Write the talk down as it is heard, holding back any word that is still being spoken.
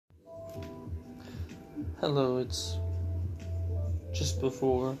Hello, it's just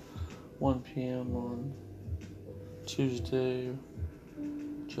before 1 p.m. on Tuesday,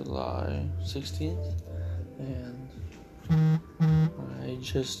 July 16th, and I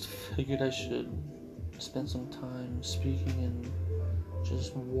just figured I should spend some time speaking and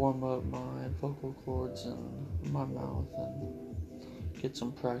just warm up my vocal cords and my mouth and get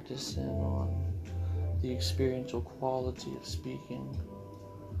some practice in on the experiential quality of speaking.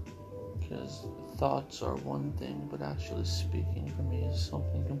 Because thoughts are one thing, but actually speaking for me is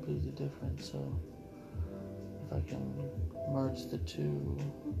something completely different. So if I can merge the two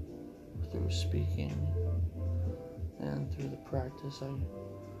through speaking and through the practice, I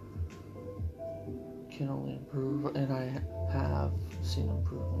can only improve, and I have seen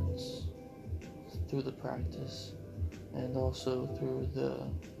improvements through the practice and also through the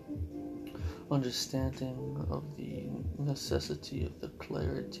understanding of the necessity of the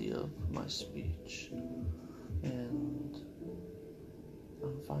clarity of my speech, and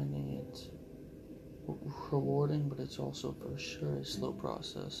I'm finding it rewarding, but it's also for sure a slow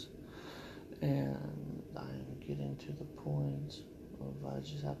process, and I'm getting to the point of I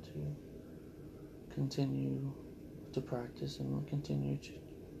just have to continue to practice and continue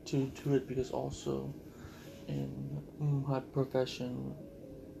to do it, because also in my profession,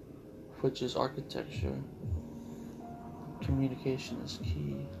 which is architecture, communication is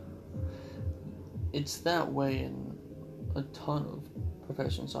key. It's that way in a ton of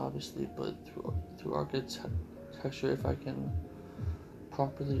professions, obviously, but through architecture, if I can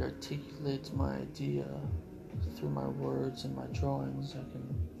properly articulate my idea through my words and my drawings, I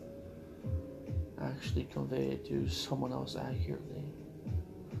can actually convey it to someone else accurately.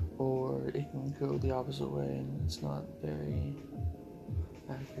 Or it can go the opposite way and it's not very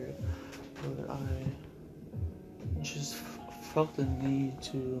accurate. But I just felt the need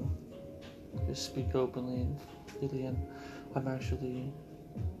to just speak openly and freely, and I'm actually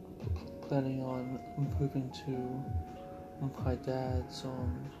planning on moving to my dad's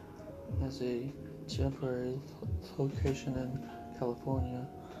as a temporary location in California,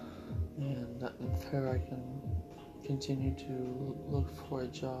 and there I can continue to look for a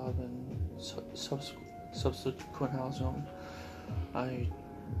job and subsequent housing. I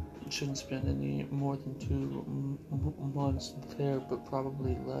shouldn't spend any more than 2 months there, but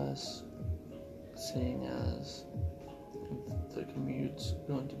probably less, seeing as the commute's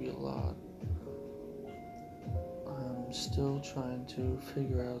going to be a lot. I'm still trying to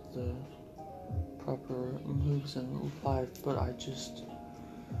figure out the proper moves in life, but I just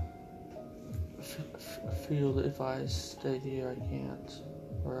feel that if I stay here I can't,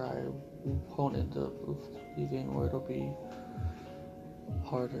 or I won't end up leaving, or it'll be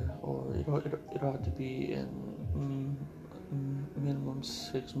harder, or it'll have to be in minimum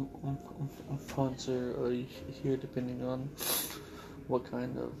 6 months or a year, depending on what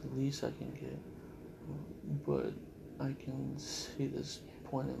kind of lease I can get. But I can see this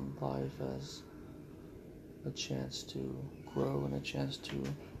point in life as a chance to grow and a chance to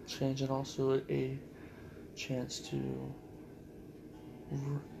change, and also a chance to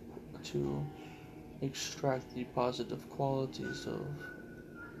extract the positive qualities of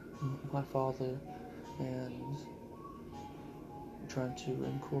my father and trying to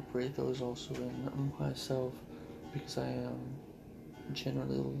incorporate those also in myself, because I am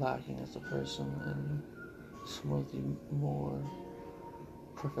generally lacking as a person in some of the more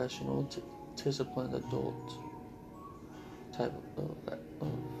professional, disciplined adult type of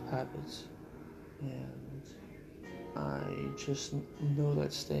habits, and I just know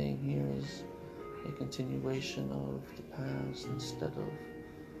that staying here is a continuation of the past instead of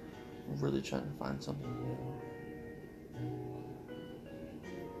really trying to find something new.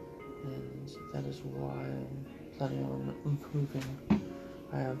 And that is why I'm planning on moving.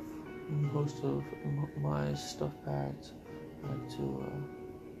 I have most of my stuff packed. I like to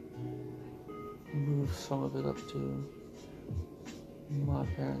move some of it up to my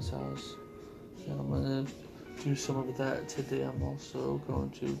parents' house, and I'm going to do some of that today. I'm also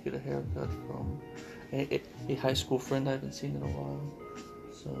going to get a haircut from a high school friend I haven't seen in a while,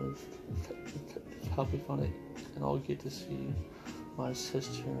 so that'll be fun, and I'll get to see my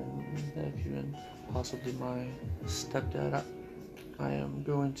sister and nephew and possibly my stepdad. I am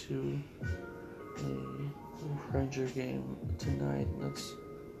going to a Ranger game tonight, and that's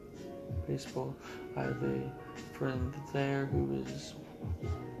baseball. I have a friend there who is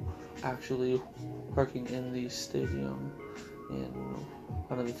actually working in the stadium in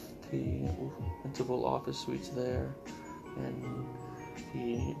one of the interval office suites there, and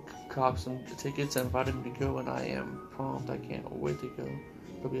he copped some tickets and invited me to go, and I am pumped. I can't wait to go.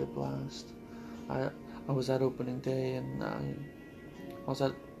 It'll be a blast. I was at opening day, and I was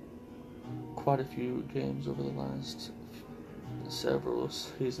at quite a few games over the last several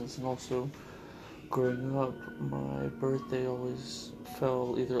seasons, and also growing up, my birthday always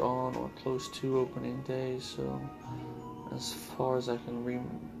fell either on or close to opening day, so as far as I can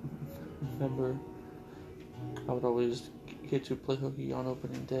remember, I would always get to play hooky on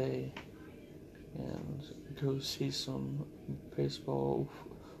opening day and go see some baseball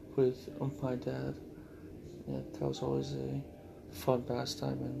with my dad. Yeah, that was always a fun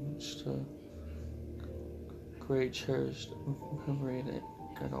pastime and just a great cherished memory,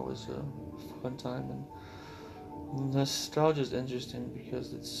 and always a fun time. And nostalgia is interesting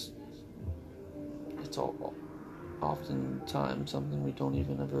because it's all oftentimes something we don't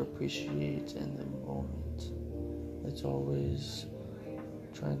even ever appreciate in the moment. It's always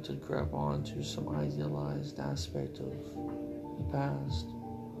trying to grab onto some idealized aspect of the past,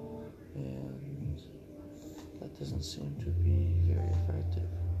 and that doesn't seem to be very effective.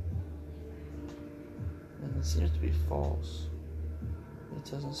 And it seems to be false. It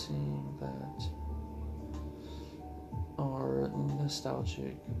doesn't seem that our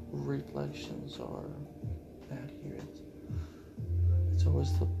nostalgic reflections are accurate. It's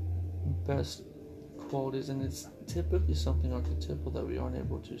always the best qualities, and it's typically something archetypal that we aren't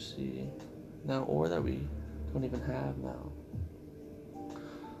able to see now, or that we don't even have now.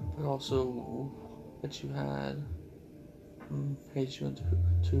 But also that you had made you into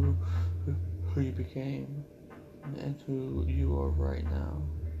who you became and who you are right now.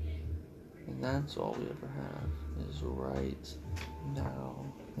 And that's all we ever have, is right now,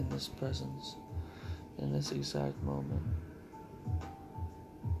 in this presence, in this exact moment.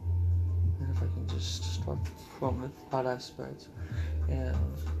 And if I can just start from that aspect, and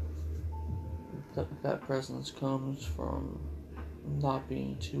that presence comes from not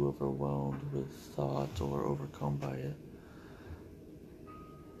being too overwhelmed with thought or overcome by it,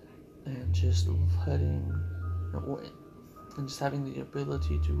 and just letting, and just having the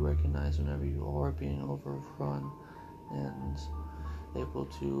ability to recognize whenever you are being overrun, and able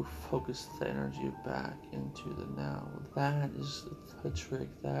to focus the energy back into the now. That is the trick.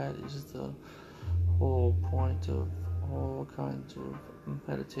 That is the whole point of all kinds of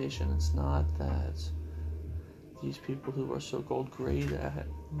meditation. It's not that these people who are so-called great at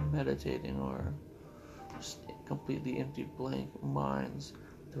meditating are just completely empty, blank minds.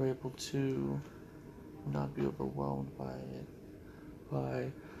 They're able to not be overwhelmed by it,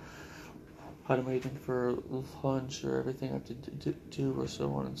 by I'm waiting for lunch or everything I have to do or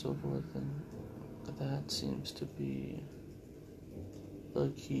so on and so forth. And that seems to be the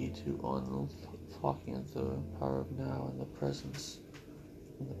key to unlocking the power of now and the presence,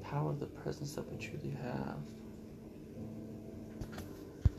 and the power of the presence that we truly have.